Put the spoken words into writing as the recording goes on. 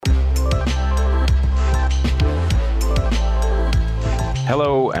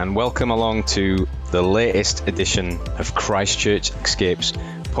and welcome along to the latest edition of Christchurch Escapes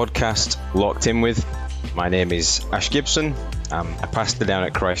podcast, Locked In With. My name is Ash Gibson. I'm a pastor down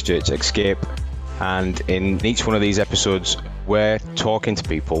at Christchurch Escape, and in each one of these episodes we're talking to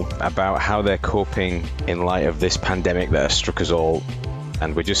people about how they're coping in light of this pandemic that has struck us all.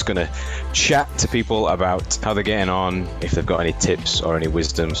 And we're just going to chat to people about how they're getting on, if they've got any tips or any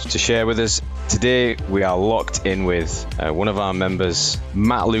wisdoms to share with us. Today, we are locked in with one of our members,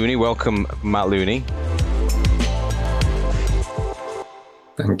 Matt Looney. Welcome, Matt Looney.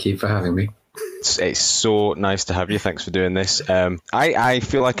 Thank you for having me. It's so nice to have you. Thanks for doing this. I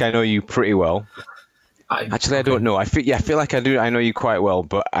feel like I know you pretty well. I don't know. I feel like I do. I know you quite well,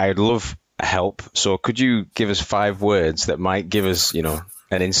 but I'd love help. So could you give us 5 words that might give us,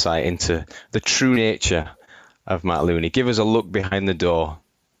 an insight into the true nature of Matt Looney? Give us a look behind the door.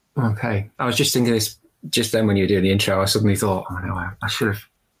 Okay. I was just thinking this just then when you were doing the intro. I suddenly thought, oh no, I should have,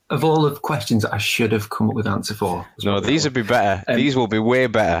 of all the questions I should have come up with answer for. No, these would be better. These will be way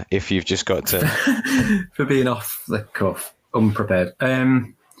better if you've just got to. For being off the cuff, unprepared.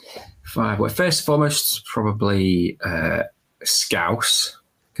 5 words. First and foremost, probably Scouse.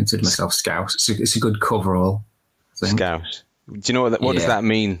 Consider myself Scouse. It's a good coverall. Scouse. Do you know what does that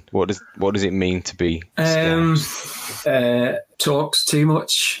mean? What does it mean to be Scouse? Talks too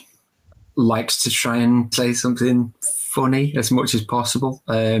much, likes to try and say something funny as much as possible.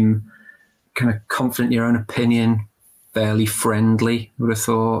 Kind of confident in your own opinion, fairly friendly, I would have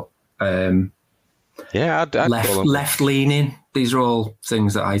thought. I'd left leaning. These are all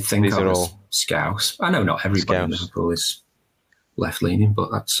things that I think are all Scouse. I know not everybody in Liverpool is left leaning,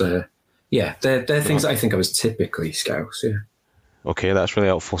 but that's they're things that I think I was typically Scouse. Yeah. Okay, that's really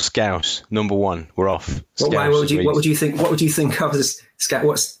helpful. Scouse, number 1. We're off. What would you think? What would you think of as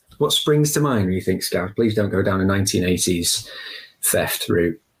Scouse? What springs to mind when you think Scouse? Please don't go down a 1980s theft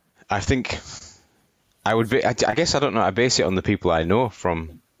route. I think I would be. I guess I don't know. I base it on the people I know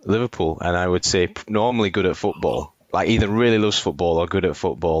from Liverpool, and I would say normally good at football, like either really loves football or good at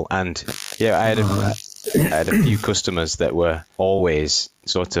football. And I had a few customers that were always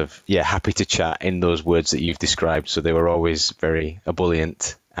sort of happy to chat in those words that you've described. So they were always very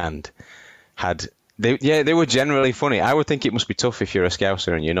ebullient and they were generally funny. I would think it must be tough if you're a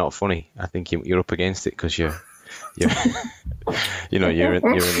Scouser and you're not funny. I think you're up against it because you're you're in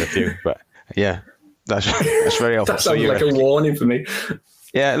the few. But that's very helpful. That sounds like a warning for me.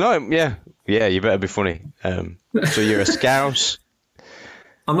 You better be funny. So you're a Scouse.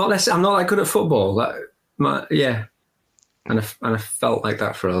 I'm not that good at football. And I felt like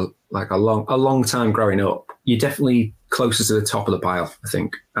that for a long time growing up. You're definitely closer to the top of the pile, I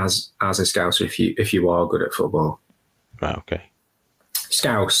think, as a Scouser if you are good at football. Right. Okay.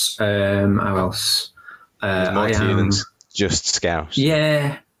 Scouse. How else? There's more to you than just Scouse.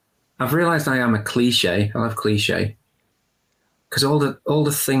 Yeah, I've realised I am a cliche. I love cliche because all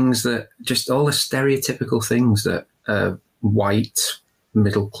the things that all the stereotypical things that a white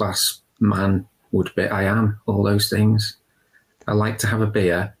middle class man would be. I am all those things. I like to have a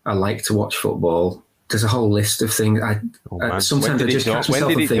beer. I like to watch football. There's a whole list of things. Sometimes I just catch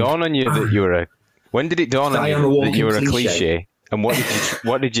myself and think. When did it dawn on you that you were a? When did it dawn on you that you were a cliche? And what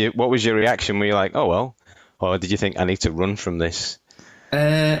was your reaction? Were you like, oh well, or did you think I need to run from this?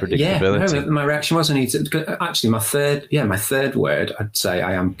 Predictability? My reaction was I need to. Actually, my third word, I'd say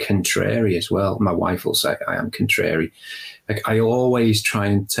I am contrary as well. My wife will say I am contrary. Like I always try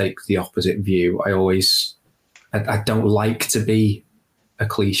and take the opposite view. I don't like to be a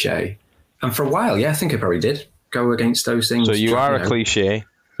cliche. And for a while, I think I probably did go against those things. So you are a cliche,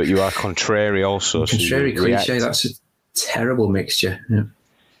 but you are contrary also. Contrary, so cliche, that's a terrible mixture.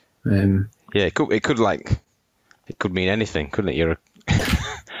 Yeah. It could mean anything, couldn't it? You're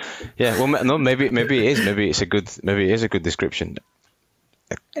maybe it is. Maybe it is a good description.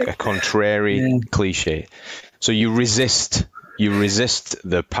 A contrary cliche. So you resist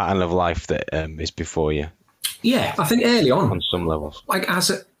the pattern of life that is before you. Yeah, I think early on some levels. Like as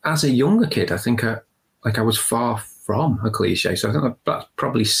a younger kid, I think I was far from a cliche. So I think that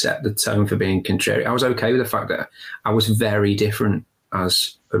probably set the tone for being contrary. I was okay with the fact that I was very different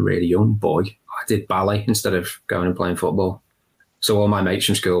as a really young boy. I did ballet instead of going and playing football. So all my mates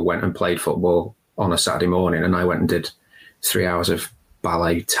from school went and played football on a Saturday morning, and I went and did 3 hours of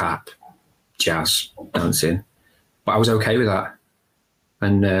ballet, tap, jazz, dancing. But I was okay with that.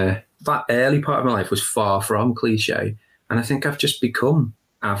 And that early part of my life was far from cliche. And I think I've just become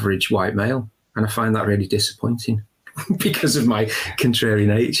average white male. And I find that really disappointing because of my contrary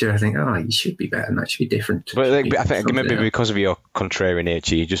nature. I think, you should be better than that. Should be different. But I think maybe because of your contrary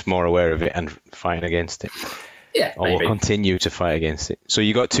nature, you're just more aware of it and fighting against it. Yeah, or will maybe. continue to fight against it. So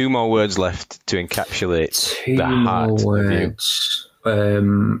you got 2 more words left to encapsulate the heart More of you.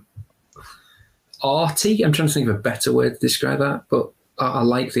 words. Arty. I'm trying to think of a better word to describe that, but I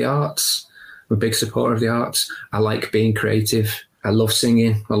like the arts. I'm a big supporter of the arts. I like being creative. I love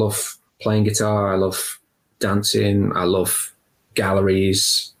singing. I love playing guitar. I love dancing. I love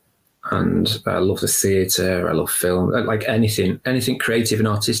galleries, and I love the theatre. I love film. Like anything creative and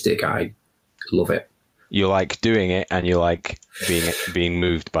artistic. I love it. You like doing it, and you like being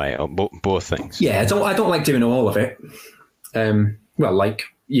moved by it, or both things. Yeah, I don't like doing all of it. Well, like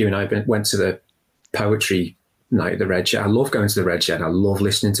you and I went to the poetry night at the Red Shed. I love going to the Red Shed. I love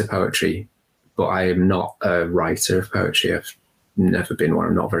listening to poetry, but I am not a writer of poetry. I've never been one.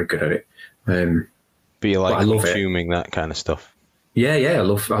 I'm not very good at it. But you like I love consuming that kind of stuff. Yeah. I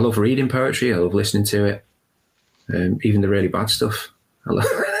love reading poetry. I love listening to it. Even the really bad stuff. I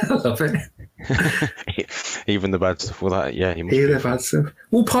love it. Even the bad stuff. Well, that, yeah, you must. Even the bad stuff.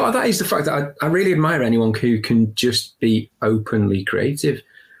 Well, part of that is the fact that I really admire anyone who can just be openly creative,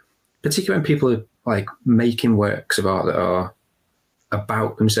 particularly when people are like making works of art that are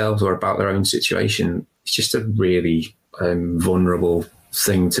about themselves or about their own situation. It's just a really vulnerable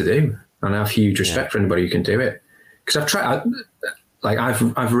thing to do, and I have huge respect for anybody who can do it. Because I've tried,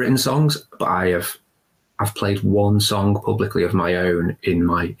 I've written songs, but I've played one song publicly of my own in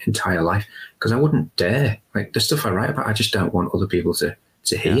my entire life because I wouldn't dare. Like the stuff I write about, I just don't want other people to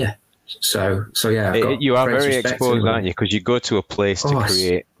hear. Yeah. So yeah, you are very exposed, aren't you? Because you go to a place to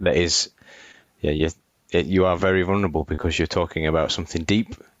create that is, you are very vulnerable because you're talking about something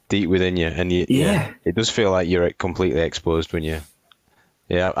deep within you, and it does feel like you're completely exposed when you.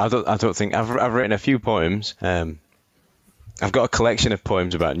 Yeah, I don't think I've written a few poems. I've got a collection of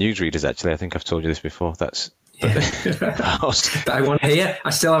poems about newsreaders. Actually, I think I've told you this before. That I want to hear. I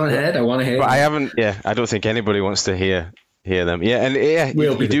still haven't heard. I want to hear. But I haven't. Yeah, I don't think anybody wants to hear them. Yeah, and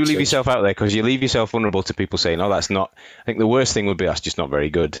you do leave yourself out there because you leave yourself vulnerable to people saying, "Oh, that's not." I think the worst thing would be that's just not very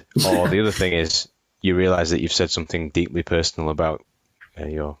good. Or the other thing is you realise that you've said something deeply personal about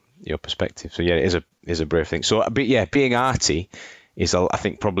your perspective. So yeah, it is a brave thing. So, but yeah, being arty is, I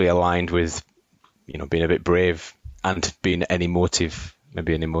think, probably aligned with being a bit brave and being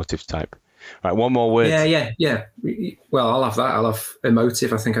maybe an emotive type. Right, one more word. Yeah. Well, I'll have that. I'll have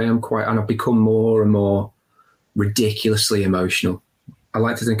emotive. I think I am quite, and I've become more and more ridiculously emotional. I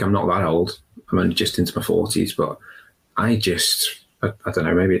like to think I'm not that old. I'm only just into my 40s, but I don't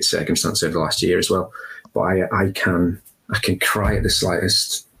know, maybe it's circumstance over the last year as well, but I can cry at the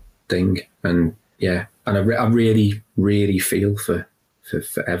slightest thing. And yeah, and I really, really feel for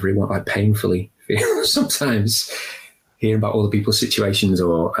everyone. I painfully feel sometimes hearing about other people's situations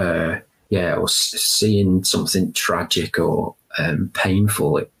or seeing something tragic or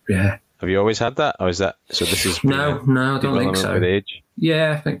painful. Have you always had that, or is that so? This is no, I don't think so. With age?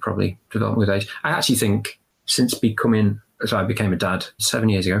 Yeah, I think probably development with age. I actually think since I became a dad 7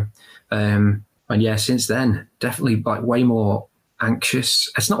 years ago, and yeah, since then, definitely like way more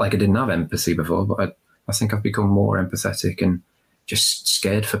anxious. It's not like I didn't have empathy before, but I think I've become more empathetic and just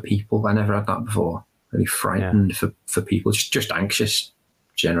scared for people. I never had that before. Really frightened for people, just anxious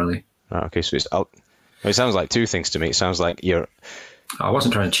generally. Oh, okay, so it sounds like two things to me. It sounds like you're. I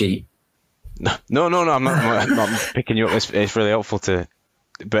wasn't trying to cheat. No. I'm not picking you up. It's really helpful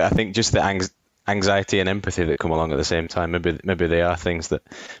but I think just the anxiety and empathy that come along at the same time. Maybe they are things that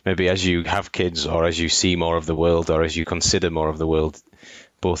maybe as you have kids or as you see more of the world or as you consider more of the world,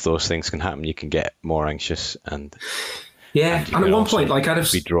 both those things can happen. You can get more anxious and. Yeah, and at one point,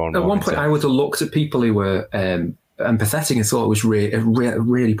 I would have looked at people who were empathetic and thought it was a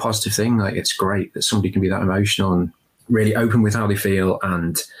really positive thing. Like, it's great that somebody can be that emotional and really open with how they feel,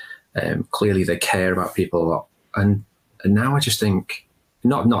 and clearly they care about people a lot. And now I just think,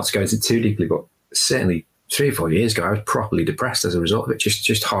 not to go into too deeply, but certainly 3 or 4 years ago, I was properly depressed as a result of it,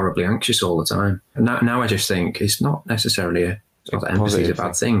 just horribly anxious all the time. And now I just think it's not necessarily not that empathy is a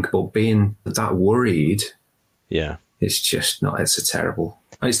bad thing, but being that worried, it's just not. It's a terrible.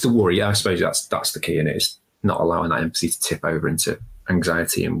 It's the worry. I suppose that's the key in it. It's not allowing that empathy to tip over into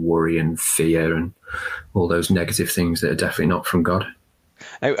anxiety and worry and fear and all those negative things that are definitely not from God.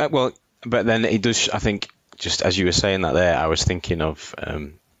 Well, but then it does. I think just as you were saying that there, I was thinking of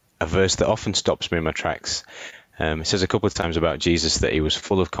a verse that often stops me in my tracks. It says a couple of times about Jesus that he was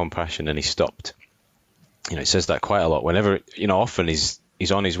full of compassion and he stopped. It says that quite a lot. Whenever, often he's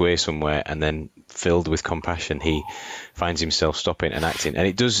on his way somewhere and then filled with compassion, he finds himself stopping and acting. And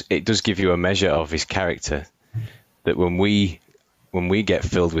it does give you a measure of his character that when we get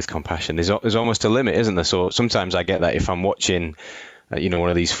filled with compassion, there's almost a limit, isn't there? So sometimes I get that if I'm watching one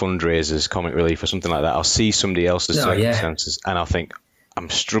of these fundraisers, Comic Relief or something like that, I'll see somebody else's circumstances and I'll think, I'm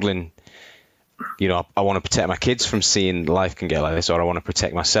struggling. I want to protect my kids from seeing life can get like this, or I want to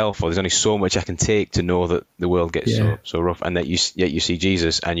protect myself, or there's only so much I can take to know that the world gets so rough, and that yet you see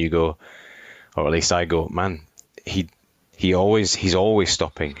Jesus and you go, or at least I go, man, he's always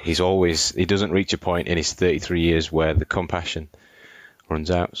stopping. He doesn't reach a point in his 33 years where the compassion runs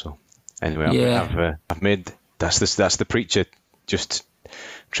out. So anyway, I've made that's the preacher just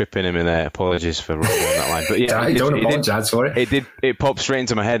tripping him in there. Apologies for running on that line, but yeah, don't apologize for it. It popped straight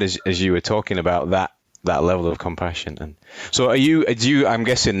into my head as you were talking about that level of compassion. And so I'm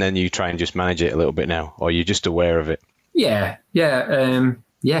guessing then you try and just manage it a little bit now, or are you just aware of it? Just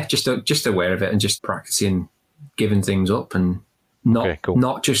aware of it and just practicing giving things up and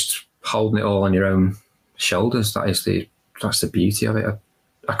not just holding it all on your own shoulders. That's the beauty of it.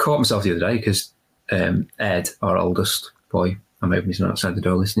 I caught myself the other day because Ed, our oldest boy, I'm hoping he's not outside the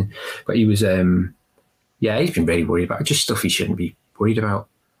door listening, but he was, he's been really worried about just stuff he shouldn't be worried about.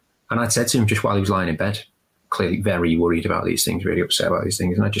 And I said to him just while he was lying in bed, clearly very worried about these things, really upset about these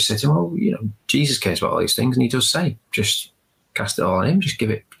things. And I just said to him, Jesus cares about all these things. And he does say, just cast it all on him, just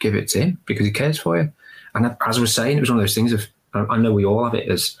give it to him because he cares for you. And as I was saying, it was one of those things of, I know we all have it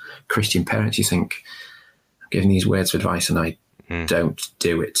as Christian parents. You think, I'm giving these words of advice and I don't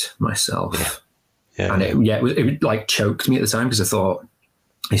do it myself. Yeah. And it like choked me at the time because I thought,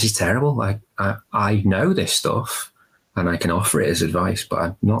 this is terrible. Like I know this stuff and I can offer it as advice, but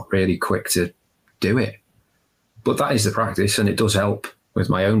I'm not really quick to do it. But that is the practice, and it does help with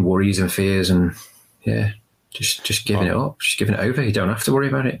my own worries and fears, and just giving it up, just giving it over. You don't have to worry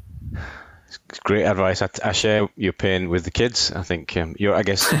about it. It's great advice. I share your pain with the kids. I think I don't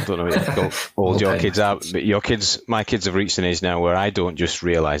know how old your kids are, but my kids have reached an age now where I don't just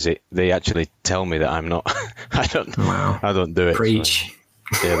realize it. They actually tell me that I'm not. I don't do it. Preach.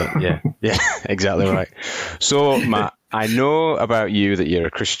 So, yeah, exactly right. So, Matt, I know about you that you're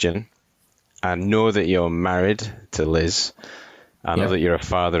a Christian. I know that you're married to Liz. I know that you're a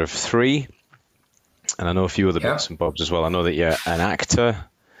father of 3. And I know a few other bits and bobs as well. I know that you're an actor.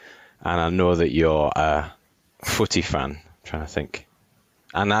 And I know that you're a footy fan. I'm trying to think.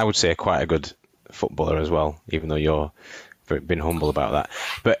 And I would say quite a good footballer as well, even though you're been humble about that.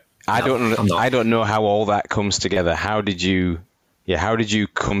 But I don't know how all that comes together. How did you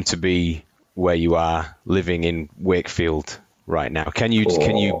come to be where you are living in Wakefield right now? Can you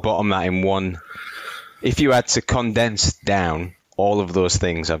bottom that in one? If you had to condense down all of those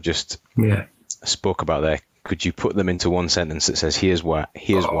things I've just spoke about there, could you put them into one sentence that says, here's why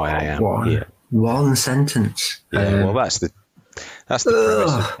I am here? One sentence. Well, that's the premise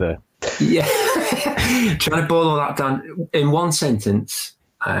of the... Yeah. Trying to boil all that down in one sentence.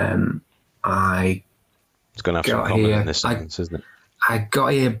 It's going to have some comment in this sentence, isn't it? I got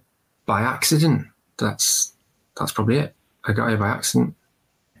here by accident. That's probably it. I got here by accident.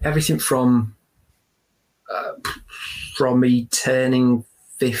 Everything from me turning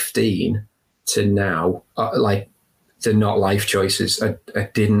 15 to now, they're not life choices. I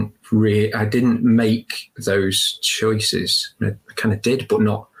didn't make those choices. I kind of did, but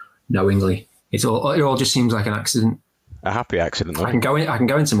not knowingly. It all just seems like an accident. A happy accident, though. I can go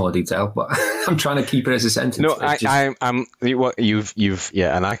into more detail, but I'm trying to keep it as a sentence. No, and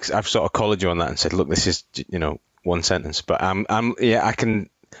I've sort of collared you on that and said, look, this is one sentence, but I can,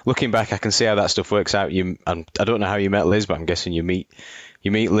 looking back, I can see how that stuff works out. I don't know how you met Liz, but I'm guessing you meet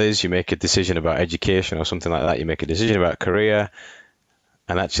Liz, you make a decision about education or something like that. You make a decision about career,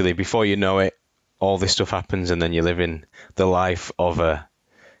 and actually, before you know it, all this stuff happens, and then you live in the life of a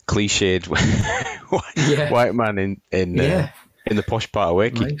cliched white man in the posh part of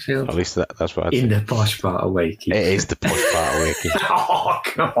Wakey. At least that's what I'd say. In the posh part of Wakey. It is the posh part of Wakey. Oh,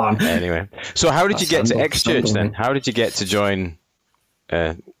 come on. Anyway, so how did you get to X Church then? How did you get to join?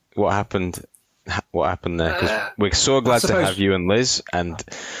 What happened there? Because we're so glad to have you and Liz and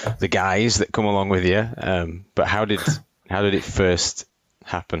the guys that come along with you. But how did it first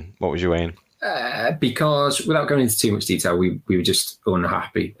happen? What was your aim? Because without going into too much detail, we were just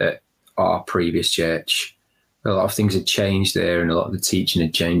unhappy at our previous church. A lot of things had changed there, and a lot of the teaching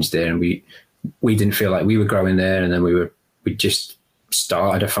had changed there, and we didn't feel like we were growing there. And then we just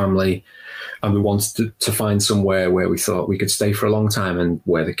started a family, and we wanted to find somewhere where we thought we could stay for a long time and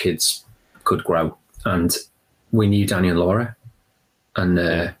where the kids could grow. And we knew Danny and Laura,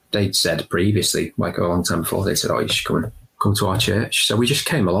 and they'd said previously, like a long time before, they said, "Oh, you should come to our church." So we just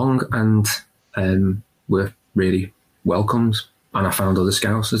came along and were really welcomed. And I found other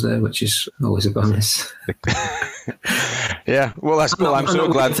Scousers there, which is always a bonus. Yeah, well, that's cool. I'm so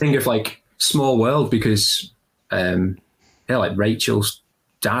glad. Think of like small world, because Yeah, like Rachel's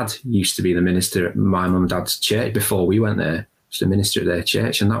dad used to be the minister at my mum and dad's church before we went there. Just a minister at their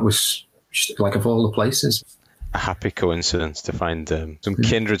church, and that was just like of all the places. A happy coincidence to find some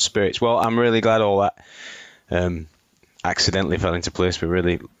kindred spirits. Well, I'm really glad all that accidentally fell into place. We're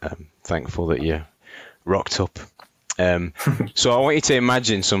really thankful that you rocked up. So I want you to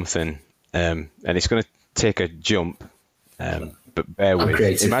imagine something, and it's going to take a jump, but bear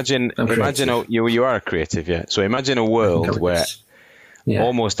with. Imagine you are a creative, yeah. So imagine a world where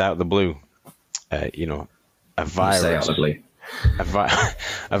almost out of the blue, a virus,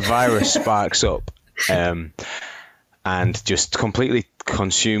 a virus sparks up, and just completely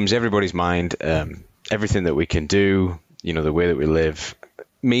consumes everybody's mind, everything that we can do, the way that we live,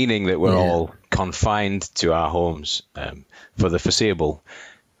 meaning that we're all confined to our homes for the foreseeable.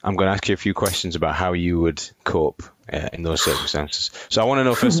 I'm going to ask you a few questions about how you would cope in those circumstances. So I want to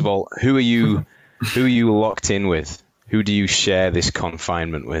know, first of all, who are you locked in with? Who do you share this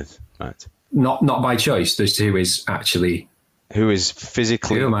confinement with, Matt? Not by choice. There's who is actually. Who is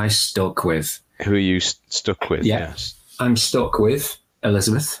physically? Who am I stuck with? Who are you stuck with? Yeah. Yes. I'm stuck with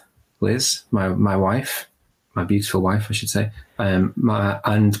Elizabeth, Liz, my wife, my beautiful wife, I should say. My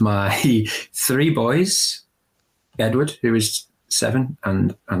 3 boys, Edward, who is 7,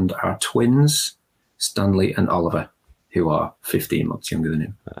 and our twins, Stanley and Oliver, who are 15 months younger than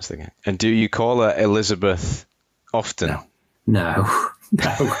him. That's the guy. And do you call her Elizabeth often? No.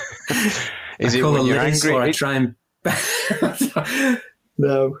 Is it when you're angry? Or I try and...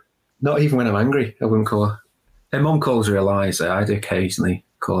 No, not even when I'm angry. I wouldn't call her. Her mum calls her Eliza. I'd occasionally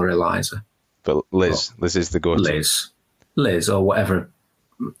call her Eliza. But Liz is the go-to. Liz, or whatever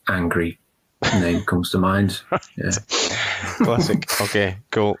angry name comes to mind. Yeah. Classic. Okay,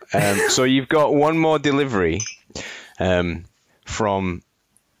 cool. So you've got one more delivery from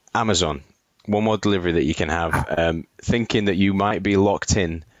Amazon. One more delivery that you can have. Thinking that you might be locked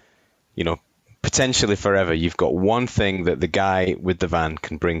in, potentially forever. You've got one thing that the guy with the van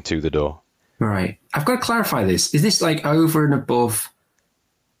can bring to the door. Right. I've got to clarify this. Is this like over and above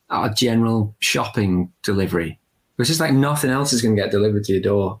our general shopping delivery? Or is this like nothing else is going to get delivered to your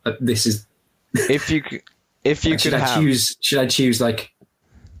door? This is... If you should I choose like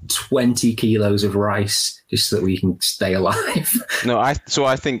 20 kilos of rice just so that we can stay alive? That's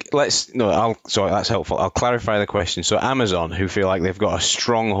helpful. I'll clarify the question. So Amazon, who feel like they've got a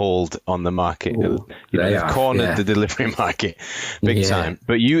stronghold on the market, they've cornered the delivery market big time.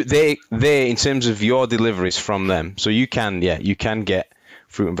 But they in terms of your deliveries from them, so you can get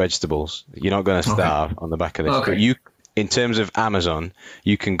fruit and vegetables. You're not going to starve on the back of this. But in terms of Amazon,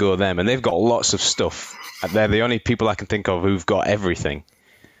 you can go them, and they've got lots of stuff. They're the only people I can think of who've got everything,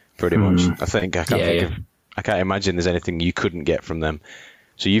 pretty much. I can't imagine there's anything you couldn't get from them.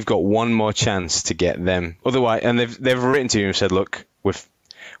 So you've got one more chance to get them. Otherwise, and they've written to you and said, look,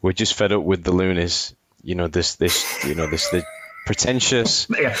 we're just fed up with the loonies. This pretentious.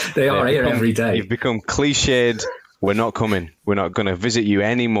 They are here every day. You've become cliched. We're not coming. We're not going to visit you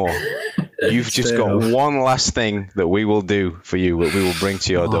anymore. You've just got one last thing that we will do for you, that we will bring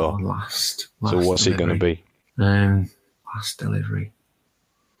to your door. Last so what's it going to be? Last delivery.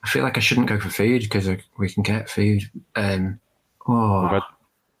 I feel like I shouldn't go for food because we can get food.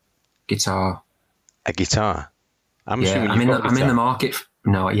 Guitar. A guitar? I'm assuming I'm in the market.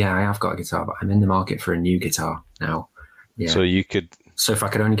 I have got a guitar, but I'm in the market for a new guitar now. Yeah. So you could... So if I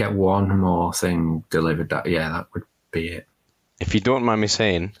could only get one more thing delivered, that would be it. If you don't mind me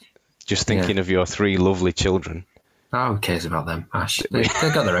saying, just thinking of your 3 lovely children. Oh, who cares about them, Ash? They've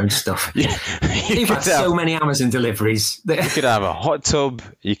got their own stuff. You've had so many Amazon deliveries. You could have a hot tub.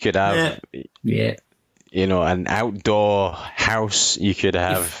 You could have, an outdoor house. You could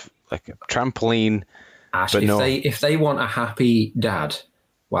have like a trampoline. Ash, if they want a happy dad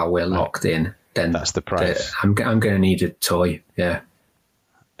while we're locked in, then that's the price. I'm going to need a toy. Yeah.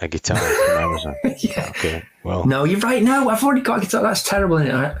 A guitar from Amazon. Yeah. Okay. Well. No, you're right. No, I've already got a guitar. That's terrible.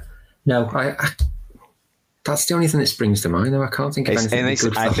 Isn't it? That's the only thing that springs to mind. Though I can't think of anything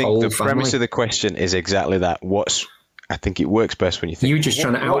good for the whole family. I think the premise of the question is exactly that. I think it works best when you think. You were just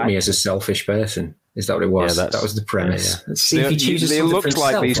trying to out me as a selfish person. Is that what it was? Yeah, that was the premise. Yeah. See if he chooses something for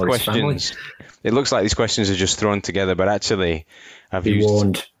himself or his family. It looks like these questions are just thrown together, but actually, I've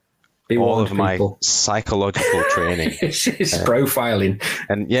used all of my psychological training. It's profiling.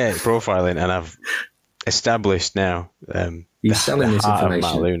 Profiling, and I've established now you're selling this information.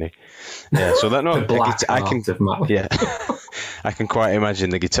 Matt Looney. Yeah, so that I can quite imagine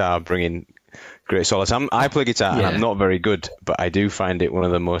the guitar bringing great solace. I play guitar and I'm not very good, but I do find it one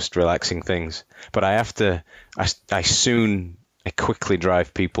of the most relaxing things. But I quickly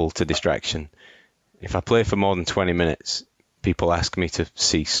drive people to distraction. If I play for more than 20 minutes, people ask me to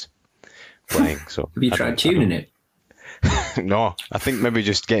cease playing. So Have you tried tuning it? No, I think maybe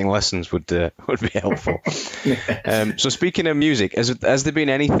just getting lessons would be helpful. So speaking of music, has there been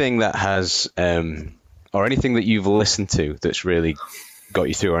anything that has, or anything that you've listened to that's really got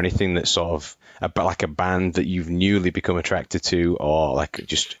you through, or anything that's sort of about like a band that you've newly become attracted to, or like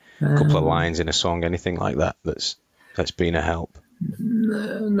just a couple of lines in a song, anything like that that's been a help?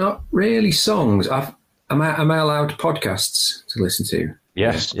 Not really songs. Am I allowed podcasts to listen to?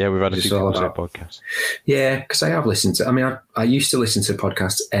 Yes, yeah, we've had a few people say podcasts. Yeah, because I have listened to. I mean, I used to listen to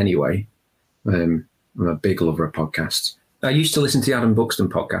podcasts anyway. I'm a big lover of podcasts. I used to listen to the Adam Buxton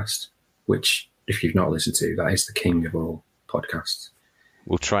podcast, which, if you've not listened to, that is the king of all podcasts.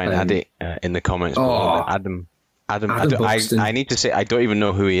 We'll try and add it in the comments below. Adam Buxton. I need to say, I don't even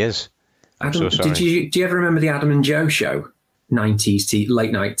know who he is. I'm so sorry. Do you ever remember the Adam and Joe show? 90s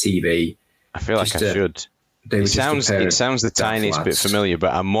late night TV. I feel like I should. It sounds the tiniest bit familiar,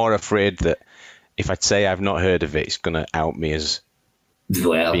 but I'm more afraid that if I'd say I've not heard of it, it's going to out me as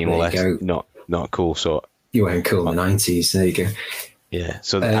being less not cool. So you weren't cool in the 90s. There you go. Yeah.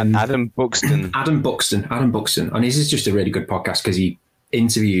 So Adam Buxton. Adam Buxton, and this is just a really good podcast because he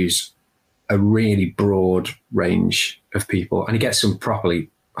interviews a really broad range of people, and he gets some properly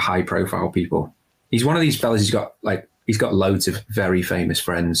high-profile people. He's one of these fellas. He's got loads of very famous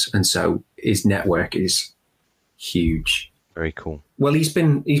friends, and so his network is huge. Very cool. Well, he's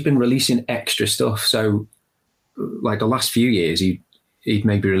been releasing extra stuff. So, like the last few years, he'd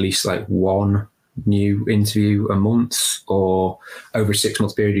maybe release like one new interview a month, or over a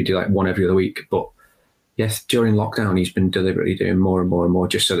 6-month period, he'd do like one every other week. But yes, during lockdown, he's been deliberately doing more and more and more,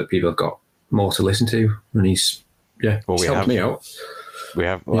 just so that people have got more to listen to. And he's helped me out. We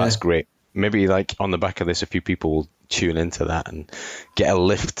have. Well, that's great. Maybe like on the back of this, a few people will tune into that and get a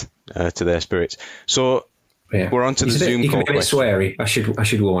lift to their spirits. So we're on to the Zoom call. It can be a bit sweary. I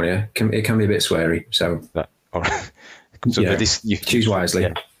should warn you. It can be a bit sweary. So, all right. So choose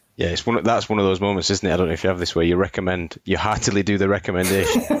wisely. Yeah, that's one of those moments, isn't it? I don't know if you have this where you heartily do the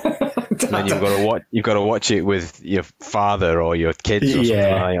recommendation, and then you've got to watch it with your father or your kids or something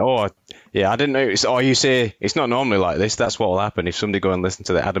like, oh yeah, I didn't know. You say it's not normally like this. That's what will happen if somebody go and listen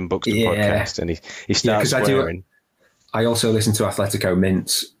to the Adam Buxton podcast and he starts swearing. I also listen to Athletico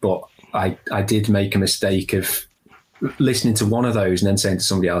Mints, but I did make a mistake of listening to one of those and then saying to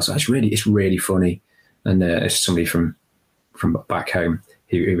somebody else, it's really funny. And it's somebody from back home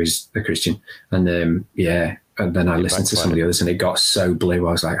who was a Christian. And and then I listened to some of the others and it got so blue.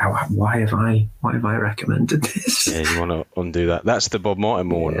 I was like, why have I recommended this? Yeah, you want to undo that. That's the Bob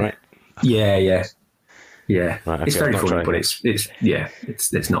Mortimer one, right? Yeah. Right, okay, it's very funny, but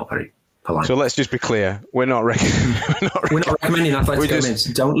it's not very polite. So let's just be clear: we're not recommending Athletico Mints.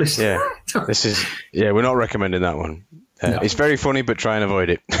 Don't listen. Yeah, we're not recommending that one. No. It's very funny, but try and avoid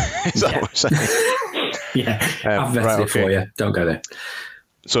it. Is that what we're saying? Yeah, I've vetted it for you. Don't go there.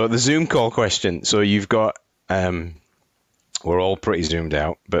 So the Zoom call question. So you've got, we're all pretty zoomed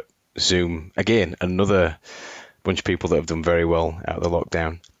out, but Zoom again, another bunch of people that have done very well out of the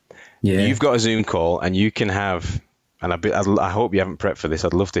lockdown. Yeah, you've got a Zoom call, and you can have. And I hope you haven't prepped for this.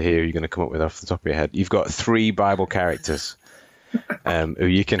 I'd love to hear who you're going to come up with off the top of your head. You've got 3 Bible characters who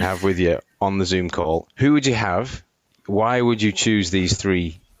you can have with you on the Zoom call. Who would you have? Why would you choose these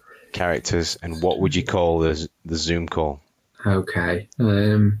 3 characters? And what would you call the Zoom call? Okay.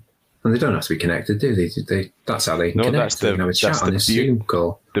 And they don't have to be connected, do they? That's how they connect. Zoom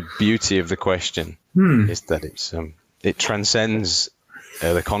call. The beauty of the question is that it transcends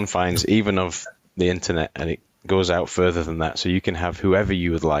the confines even of the internet, and it goes out further than that. So you can have whoever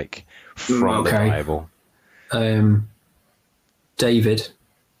you would like from the Bible. David.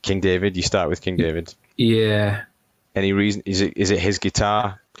 King David. You start with King David. Yeah. Any reason? Is it his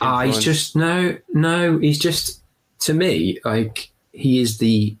guitar? He's just no. He's just, to me, like, he is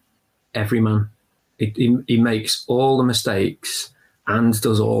the everyman. He makes all the mistakes and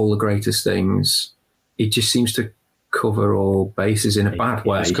does all the greatest things. He just seems to cover all bases in a bad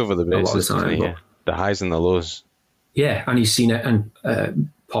way. Just cover the bases, a lot of the time, the highs and the lows. Yeah, and he's seen it, and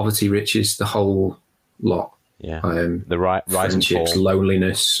poverty, riches, the whole lot. Yeah, the rise and fall,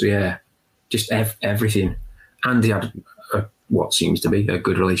 loneliness. Yeah, just everything. And he had what seems to be a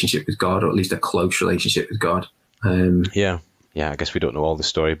good relationship with God, or at least a close relationship with God. Yeah. I guess we don't know all the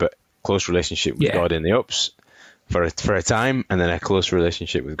story, but close relationship with God in the ups for a time, and then a close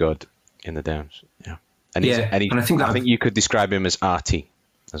relationship with God in the downs. Yeah, and I think you could describe him as arty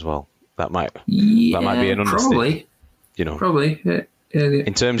as well. That might be an understatement. Probably. Probably. Yeah,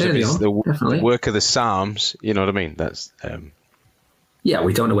 in terms of the work of the Psalms, you know what I mean? That's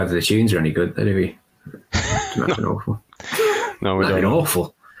we don't know whether the tunes are any good, do we? Awful. No, we That'd don't. be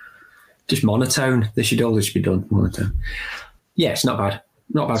awful. Just monotone. They should always be done monotone. Yeah, it's not bad.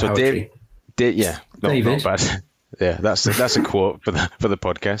 Not bad So poetry. not David. bad. Yeah, that's a quote for the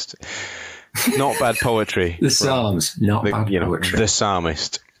podcast. Not bad poetry. The Psalms, not bad poetry. The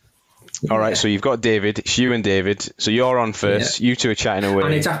psalmist. All right, so you've got David. It's you and David. So you're on first. Yeah. You two are chatting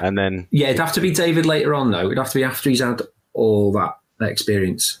away, and then it'd have to be David later on though. It'd have to be after he's had all that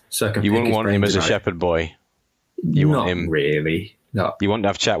experience. So I can you pick wouldn't his want him brains as a about it. shepherd boy. Not really. No. You want to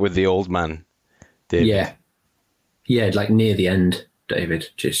have chat with the old man, David. Yeah, like near the end, David.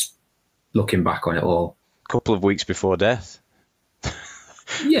 Just looking back on it all. A couple of weeks before death.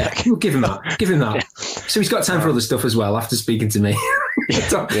 Yeah, we'll give him that. Give him that. So he's got time for other stuff as well after speaking to me.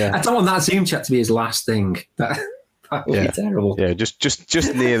 I don't want that Zoom chat to be his last thing. That would be terrible. Yeah, just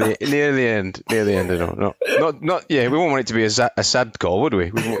near the end. Near the end. Not. Yeah, we won't want it to be a sad call, would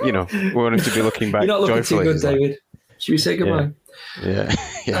we? We want it to be looking back. You're not looking joyfully. too good, David. Should we say goodbye? Yeah.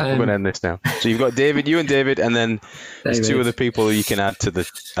 We're going to end this now. So you've got David, you and David, and then there's two other people you can add to the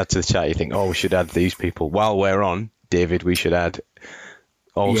chat. You think, we should add these people. While we're on, David, we should add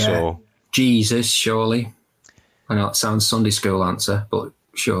also Jesus, surely. I know it sounds Sunday school answer, but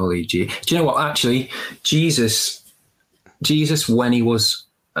surely. Do you know what? Actually, Jesus, when he was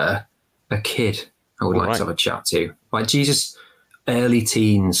a kid, I would like to have a chat to. Like Jesus, early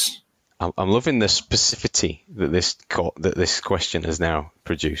teens. I'm loving the specificity that this question has now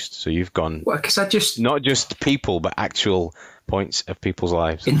produced. So you've gone, because I just not just people, but actual points of people's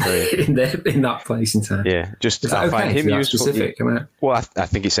lives in that place in time. Yeah, just I find him useful. Specific. Well, I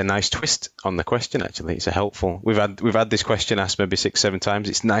think it's a nice twist on the question. Actually, it's a helpful. We've had this question asked maybe 6-7 times.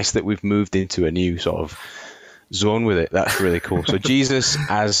 It's nice that we've moved into a new sort of zone with it. That's really cool. So Jesus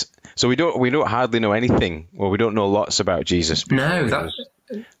so we don't hardly know anything. Well, we don't know lots about Jesus. No,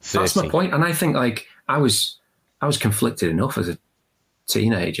 that's my point. And I think like I was conflicted enough as a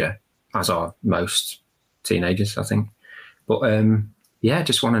teenager, as are most teenagers, I think. But I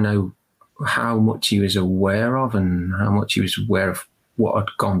just want to know how much he was aware of and how much he was aware of what had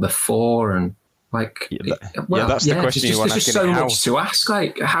gone before, and like, that's the question. There's just so much to ask.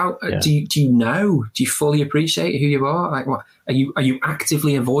 Like, how do you know? Do you fully appreciate who you are? Like, what are you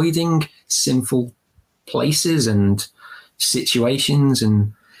actively avoiding sinful places and situations?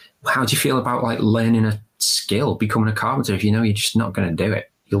 And how do you feel about like learning a skill, becoming a carpenter? If you know you're just not going to do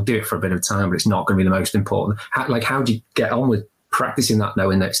it, you'll do it for a bit of time, but it's not going to be the most important. How do you get on with practicing that,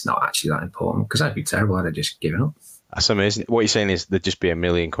 knowing that it's not actually that important? Because I'd be terrible. I'd have just given up. That's amazing. What you're saying is there'd just be a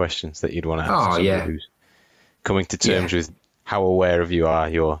million questions that you'd want to ask. Who's coming to terms with how aware of you are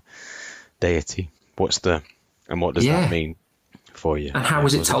your deity. What does that mean for you? And how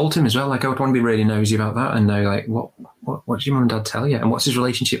was it told to him as well? Like, I would want to be really nosy about that and know, like, what did your mum and dad tell you? And what's his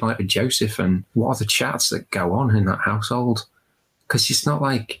relationship like with Joseph? And what are the chats that go on in that household? Because it's not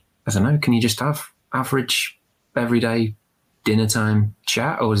like, I don't know, can you just have average, everyday dinner time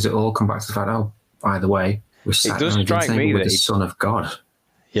chat? Or does it all come back to the fact, by the way, we're sat down at the table with the Son of God?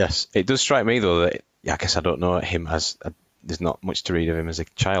 Yes, it does strike me, though, that I guess I don't know him as there's not much to read of him as a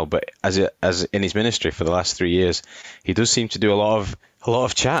child, but as in his ministry for the last 3 years, he does seem to do a lot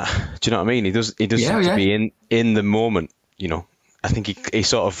of chat. Do you know what I mean? He does seem to be in the moment. I think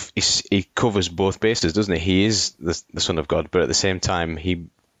he covers both bases, doesn't he? He is the Son of God, but at the same time,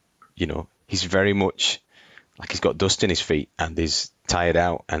 he's very much like he's got dust in his feet and he's tired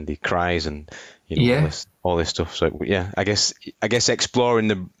out and he cries and all this stuff. So I guess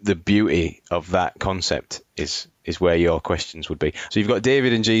exploring the beauty of that concept is where your questions would be. So you've got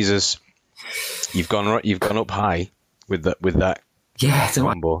David and Jesus. You've gone up high with that. Yeah.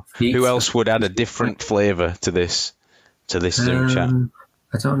 Combo. Who else would add a different flavour to this Zoom chat?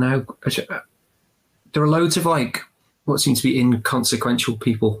 I don't know. There are loads of like what seem to be inconsequential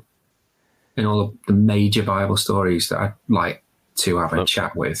people in all of the major Bible stories that I'd like to have a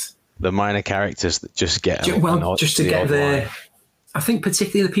chat with. The minor characters that just get just to get there. I think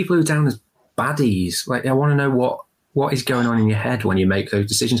particularly the people who are down as baddies. Like, I want to know what is going on in your head when you make those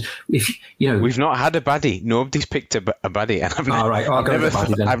decisions. If we've not had a baddie. Nobody's picked a baddie, and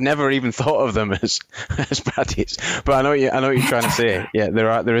I've never even thought of them as baddies. But I know what you're trying to say. Yeah,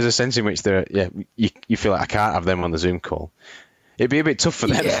 there is a sense in which you feel like I can't have them on the Zoom call. It'd be a bit tough for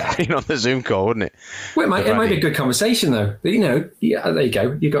them being on the Zoom call, wouldn't it? Well, it might be a good conversation though. There you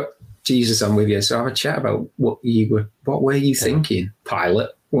go. You got Jesus on with you, so have a chat about what were you thinking, Pilate?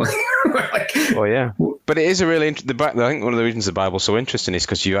 Well, yeah, but it is a really I think one of the reasons the Bible's so interesting is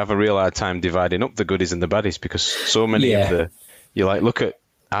because you have a real hard time dividing up the goodies and the baddies, because so many of look at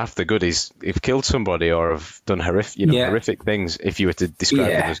half the goodies have killed somebody or have done horrific things if you were to describe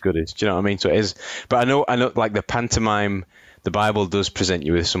them as goodies. Do you know what I mean? So it is, but I know like the pantomime, the Bible does present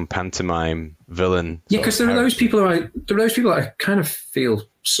you with some pantomime villain. Yeah, because there are those people that I kind of feel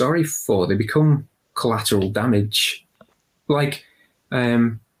sorry for. They become collateral damage, like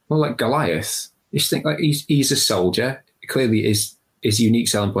like Goliath. You just think like he's a soldier. Clearly, his unique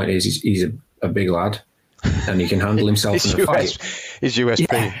selling point is he's a big lad and he can handle himself in a fight. His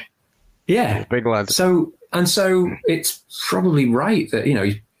USP. Yeah, big lad. So it's probably right that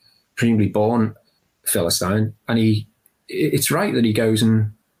he's presumably born Philistine, and it's right that he goes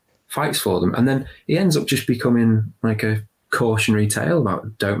and fights for them, and then he ends up just becoming like a cautionary tale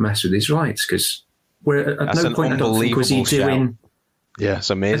about don't mess with Israelites, because at no point I don't think was he doing. Yeah, it's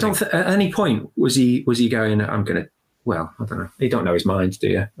amazing. At any point was he going, I'm gonna. Well, I don't know. You don't know his mind, do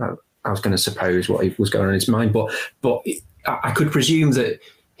you? I was going to suppose what was going on in his mind, but I could presume that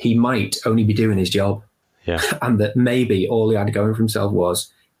he might only be doing his job, and that maybe all he had going for himself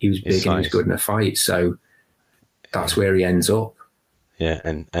was he was big and he was good in a fight. So that's where he ends up. Yeah,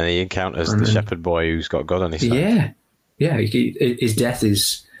 and he encounters the shepherd boy who's got God on his side. Yeah. His death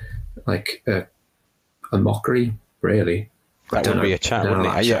is like a mockery, really. That would be a chat, wouldn't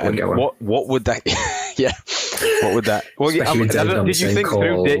it? Yeah. And what would that? Yeah. What would that? Well, did you think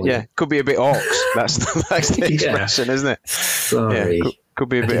through? Could be a bit orcs. That's the expression, isn't it? Sorry, could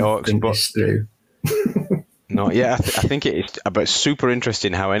be a bit orcs, but no. Yeah, I think it is about super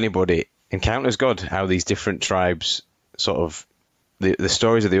interesting how anybody encounters God. How these different tribes sort of the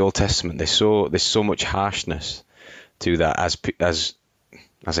stories of the Old Testament. There's so much harshness to that as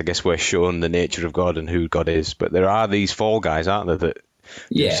I guess we're shown the nature of God and who God is. But there are these fall guys, aren't there, that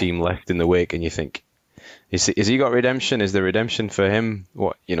seem left in the wake, and you think. Is he got redemption? Is there redemption for him?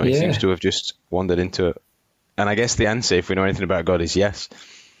 What he seems to have just wandered into it. And I guess the answer, if we know anything about God, is yes.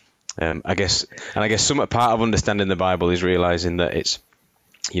 I guess some part of understanding the Bible is realizing that it's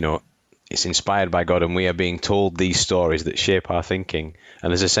inspired by God, and we are being told these stories that shape our thinking.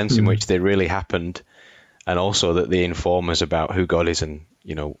 And there's a sense in which they really happened, and also that they inform us about who God is and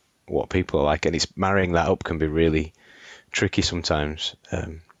what people are like. And it's marrying that up can be really tricky sometimes.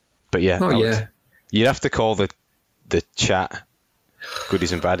 But yeah. You'd have to call the chat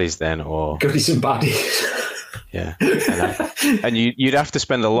goodies and baddies then, or goodies and baddies. Yeah, and you'd have to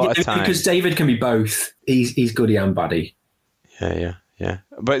spend a lot of time because David can be both. He's goodie and baddie. Yeah.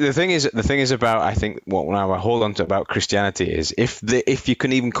 But the thing is about I think what now I hold on to about Christianity is if you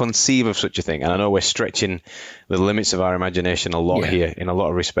can even conceive of such a thing, and I know we're stretching the limits of our imagination a lot here in a lot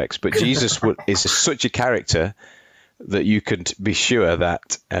of respects, but Jesus is such a character that you could be sure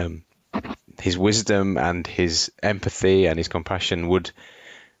that. His wisdom and his empathy and his compassion would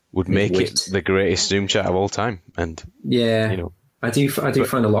make it the greatest Zoom chat of all time. And I do find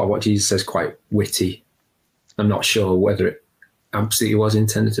a lot of what Jesus says quite witty. I'm not sure whether it absolutely was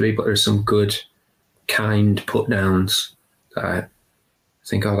intended to be, but there's some good, kind put downs that I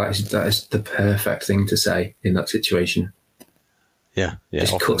think, that is the perfect thing to say in that situation. Yeah.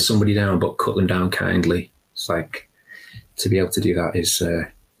 Just cut somebody down, but cut them down kindly. It's like to be able to do that is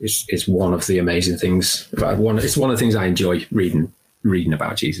one of the amazing things. It's one of the things I enjoy reading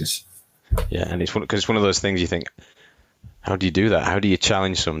about Jesus. Yeah, and it's one of those things you think, how do you do that? How do you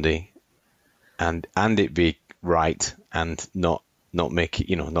challenge somebody, and it be right and not make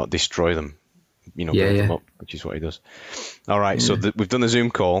it, not destroy them, build them up, which is what he does. All right, so we've done the Zoom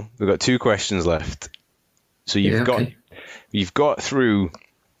call. We've got 2 questions left. So you've got through.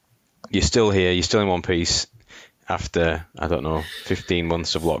 You're still here. You're still in one piece. After, I don't know, 15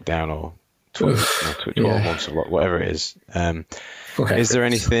 months of lockdown or 12 months of whatever it is. Is there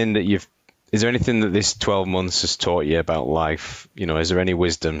anything that this 12 months has taught you about life? Is there any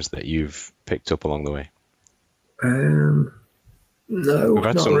wisdoms that you've picked up along the way? No, we've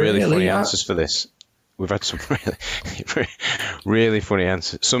had some really funny answers for this. We've had some really funny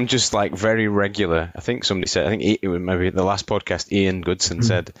answers. Some just like very regular. I think somebody said, it was maybe the last podcast, Ian Goodson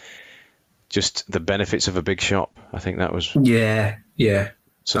said, just the benefits of a big shop. I think that was... Yeah.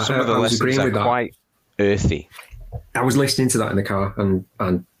 So some of the lessons are quite earthy. I was listening to that in the car and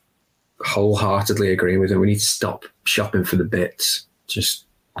wholeheartedly agreeing with him. We need to stop shopping for the bits. Just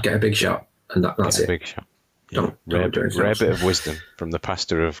get a big shop, and that's it. Big shop. Yeah. Rare bit of wisdom from the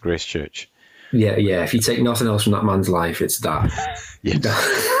pastor of Grace Church. Yeah. If you take nothing else from that man's life, it's that.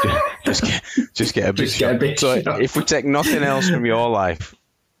 just get a big shop. If we take nothing else from your life...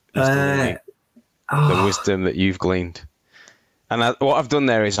 the wisdom that you've gleaned. And what I've done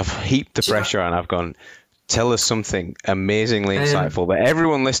there is I've heaped the pressure and I've gone, tell us something amazingly insightful that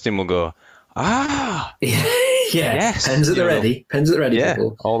everyone listening will go, yes. Pens at the ready,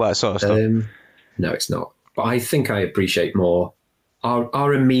 people. All that sort of stuff. No, it's not. But I think I appreciate more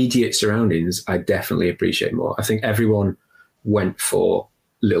our immediate surroundings. I definitely appreciate more. I think everyone went for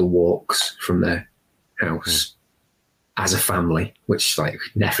little walks from their house as a family, which like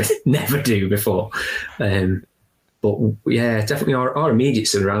never do before. But yeah, definitely our immediate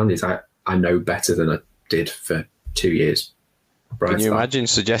surroundings, I know better than I did for 2 years. Can you imagine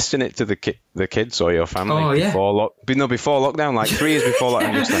suggesting it to the kids or your family before lockdown, like 3 years before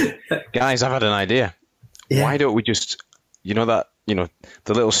lockdown, just like, guys, I've had an idea. Yeah. Why don't we just, the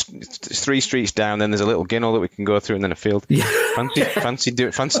little 3 streets down, then there's a little ginnel that we can go through, and then a field. Yeah. Fancy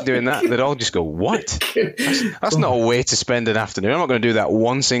doing that? They'd all just go, what? That's not a way to spend an afternoon. I'm not going to do that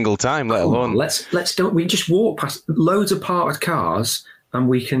one single time, let alone. Let's don't we just walk past loads of parked cars, and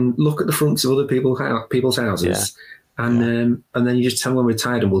we can look at the fronts of other people's houses. Yeah. And then you just tell them when we're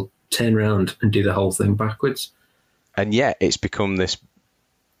tired, and we'll turn around and do the whole thing backwards. And yet it's become this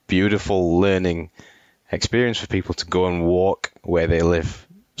beautiful learning experience for people to go and walk where they live.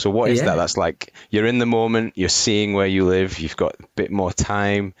 So what is that? That's like you're in the moment, you're seeing where you live, you've got a bit more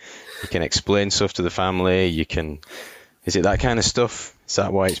time, you can explain stuff to the family, is it that kind of stuff? Is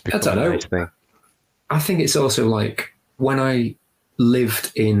that why it's become a nice thing? I think it's also like when I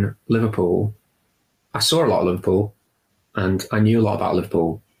lived in Liverpool, I saw a lot of Liverpool, and I knew a lot about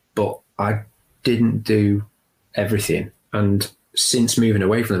Liverpool, but I didn't do everything. And since moving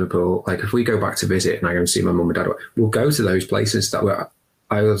away from Liverpool, like if we go back to visit and I go and see my mum and dad, we'll go to those places that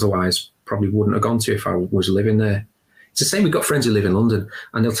I otherwise probably wouldn't have gone to if I was living there. It's the same. We've got friends who live in London,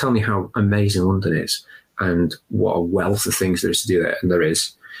 and they'll tell me how amazing London is and what a wealth of things there is to do there, and there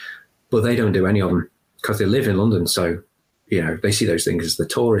is. But they don't do any of them because they live in London. So, they see those things as the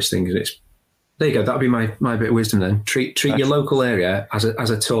tourist things, and it's, there you go. That'd be my bit of wisdom then. Treat your local area as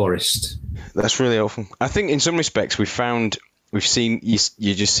a tourist. That's really helpful. I think in some respects we've seen you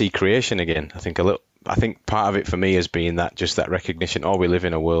just see creation again. I think part of it for me has been that recognition. We live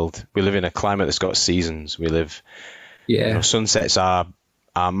in a climate that's got seasons. We live, sunsets are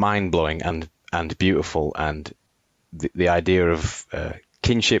mind blowing and beautiful, and the idea of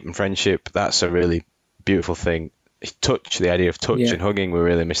kinship and friendship, that's a really beautiful thing. The idea of touch and hugging, we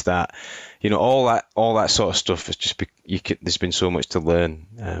really miss that. All that sort of stuff is just there's been so much to learn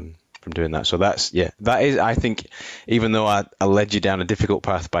from doing that. So that is, I think, even though I led you down a difficult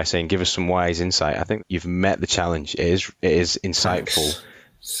path by saying give us some wise insight, I think you've met the challenge. It is insightful.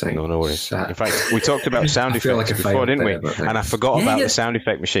 No worries. In fact, we talked about sound effects before, didn't we? And I forgot about the sound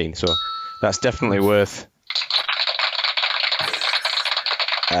effect machine. So that's definitely worth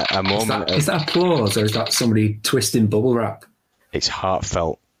a moment. Is that applause, or is that somebody twisting bubble wrap? It's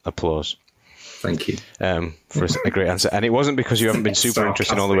heartfelt applause. Thank you. For a great answer. And it wasn't because you haven't been super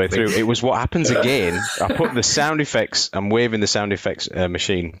interested all the way through. It was what happens again. I put the sound effects, I'm waving the sound effects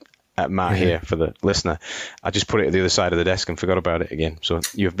machine at Matt here for the listener. I just put it at the other side of the desk and forgot about it again. So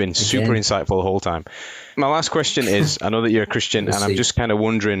you've been super insightful the whole time. My last question is, I know that you're a Christian, and I'm just kind of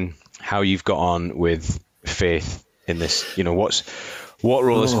wondering how you've got on with faith in this. What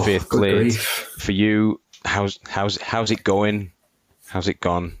role has faith played for you? How's it going? How's it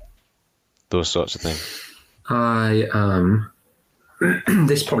gone? Those sorts of things.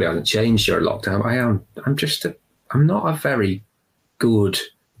 This probably hasn't changed during lockdown. I'm not a very good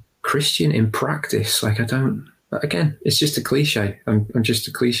Christian in practice. Like again, it's just a cliche. I'm just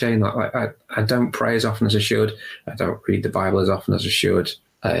a cliche in that I don't pray as often as I should. I don't read the Bible as often as I should.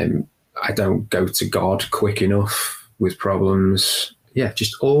 I don't go to God quick enough with problems. Yeah,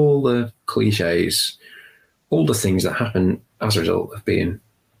 just all the cliches, all the things that happen as a result of being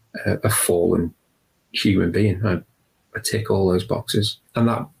a fallen human being. I tick all those boxes, and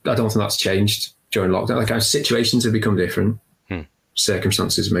that I don't think that's changed during lockdown. Like our situations have become different,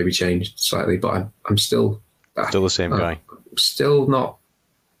 circumstances have maybe changed slightly, but I'm still the same guy. Still not.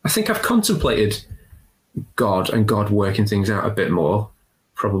 I think I've contemplated God and God working things out a bit more,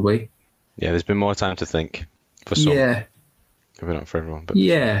 probably. Yeah, there's been more time to think for some. Yeah, maybe not for everyone, but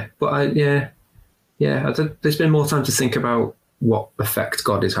there's been more time to think about what effect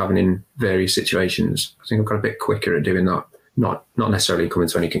God is having in various situations. I think I've got a bit quicker at doing that. Not necessarily coming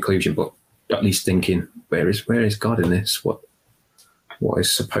to any conclusion, but at least thinking, where is God in this? What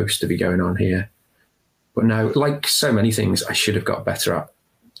is supposed to be going on here? But no, like so many things, I should have got better at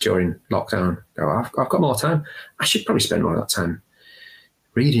during lockdown. I've got more time. I should probably spend more of that time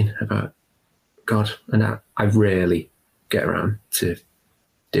reading about God, and I rarely get around to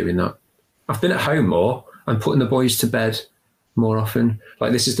doing that. I've been at home more. I'm putting the boys to bed more often.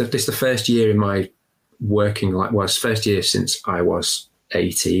 Like this is the first year in my working life. Well, it's the first year since I was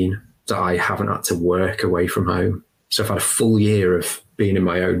 18 that I haven't had to work away from home. So I've had a full year of being in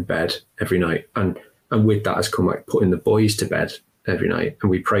my own bed every night, and with that has come like putting the boys to bed every night, and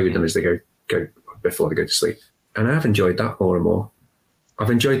we pray with them as they go before they go to sleep. And I've enjoyed that more and more. I've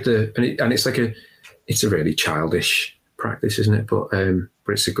enjoyed and it's like it's a really childish practice, isn't it? But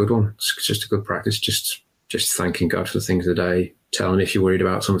it's a good one. It's just a good practice. Just thanking God for the things of the day, telling him if you're worried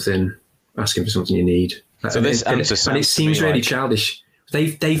about something, asking for something you need. So this answer sounds, and it seems really like childish.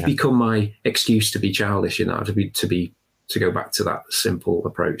 They've become my excuse to be childish in that, to go back to that simple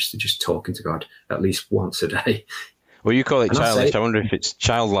approach to just talking to God at least once a day. Well, you call it childish. I wonder if it's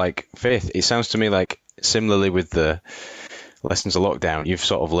childlike faith. It sounds to me like similarly with the lessons of lockdown, you've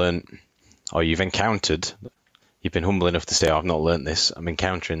sort of learned, or you've encountered, you've been humble enough to say, oh, I've not learned this, I'm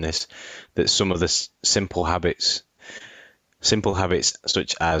encountering this, that some of the simple habits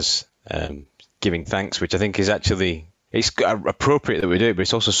such as giving thanks, which I think is actually, it's appropriate that we do it, but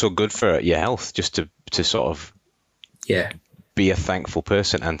it's also so good for your health, just to sort of be a thankful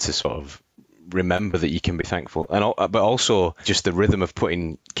person and to sort of remember that you can be thankful, but also just the rhythm of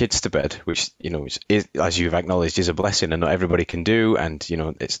putting kids to bed, which is, as you've acknowledged, is a blessing and not everybody can do, and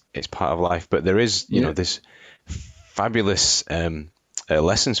it's part of life. But there is this fabulous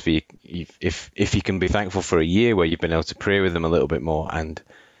lessons for you if you can be thankful for a year where you've been able to pray with them a little bit more, and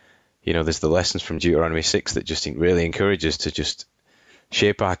there's the lessons from Deuteronomy 6 that just really encourage us to just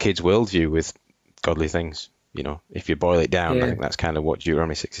shape our kids' worldview with godly things. If you boil it down, I think that's kind of what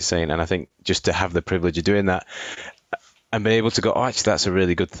Deuteronomy 6 is saying. And I think just to have the privilege of doing that and being able to go, oh, actually, that's a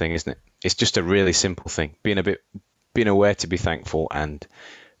really good thing, isn't it? It's just a really simple thing. Being aware to be thankful and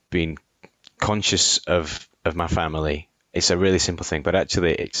being conscious of my family. It's a really simple thing, but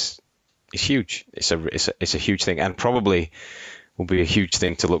actually it's huge. It's a huge thing, and probably will be a huge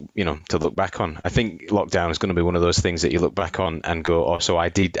thing to look back on. I think lockdown is going to be one of those things that you look back on and go, oh, so I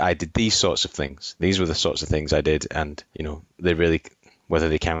did these sorts of things. These were the sorts of things I did, and they really, whether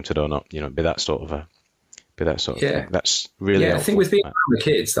they counted or not, be that sort of thing. That's really helpful. I think with being around the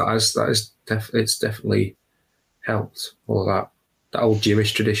kids, it's definitely helped. All of that old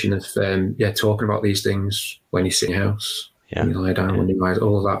Jewish tradition of talking about these things when you sit in your house. When you lie down, when you rise,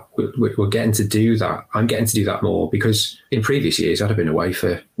 all of that. We're getting to do that. I'm getting to do that more, because in previous years I'd have been away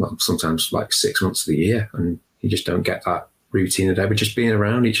for, sometimes like 6 months of the year, and you just don't get that routine of day. But just being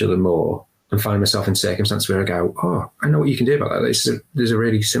around each other more and find myself in circumstances where I go, oh, I know what you can do about that. There's a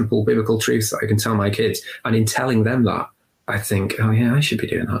really simple biblical truth that I can tell my kids. And in telling them that, I think, oh yeah, I should be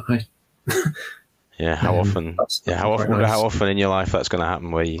doing that. How often? How often in your life that's going to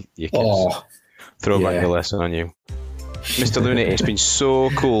happen where your kids throw back the lesson on you? Mr. Looney, it's been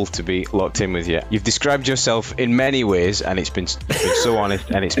so cool to be locked in with you. You've described yourself in many ways, and it's been so honest,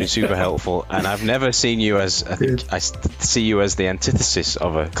 and it's been super helpful. And I've never seen you as, I see you as the antithesis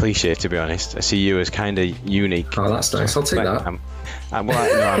of a cliche, to be honest. I see you as kind of unique. Oh, that's nice. I'll take that.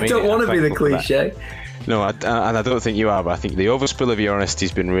 I don't want to be the cliche. No, and I don't think you are, but I think the overspill of your honesty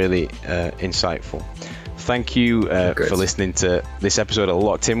has been really insightful. Thank you for listening to this episode of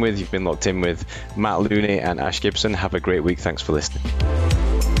Locked In With. You've been locked in with Matt Looney and Ash Gibson. Have a great week. Thanks for listening.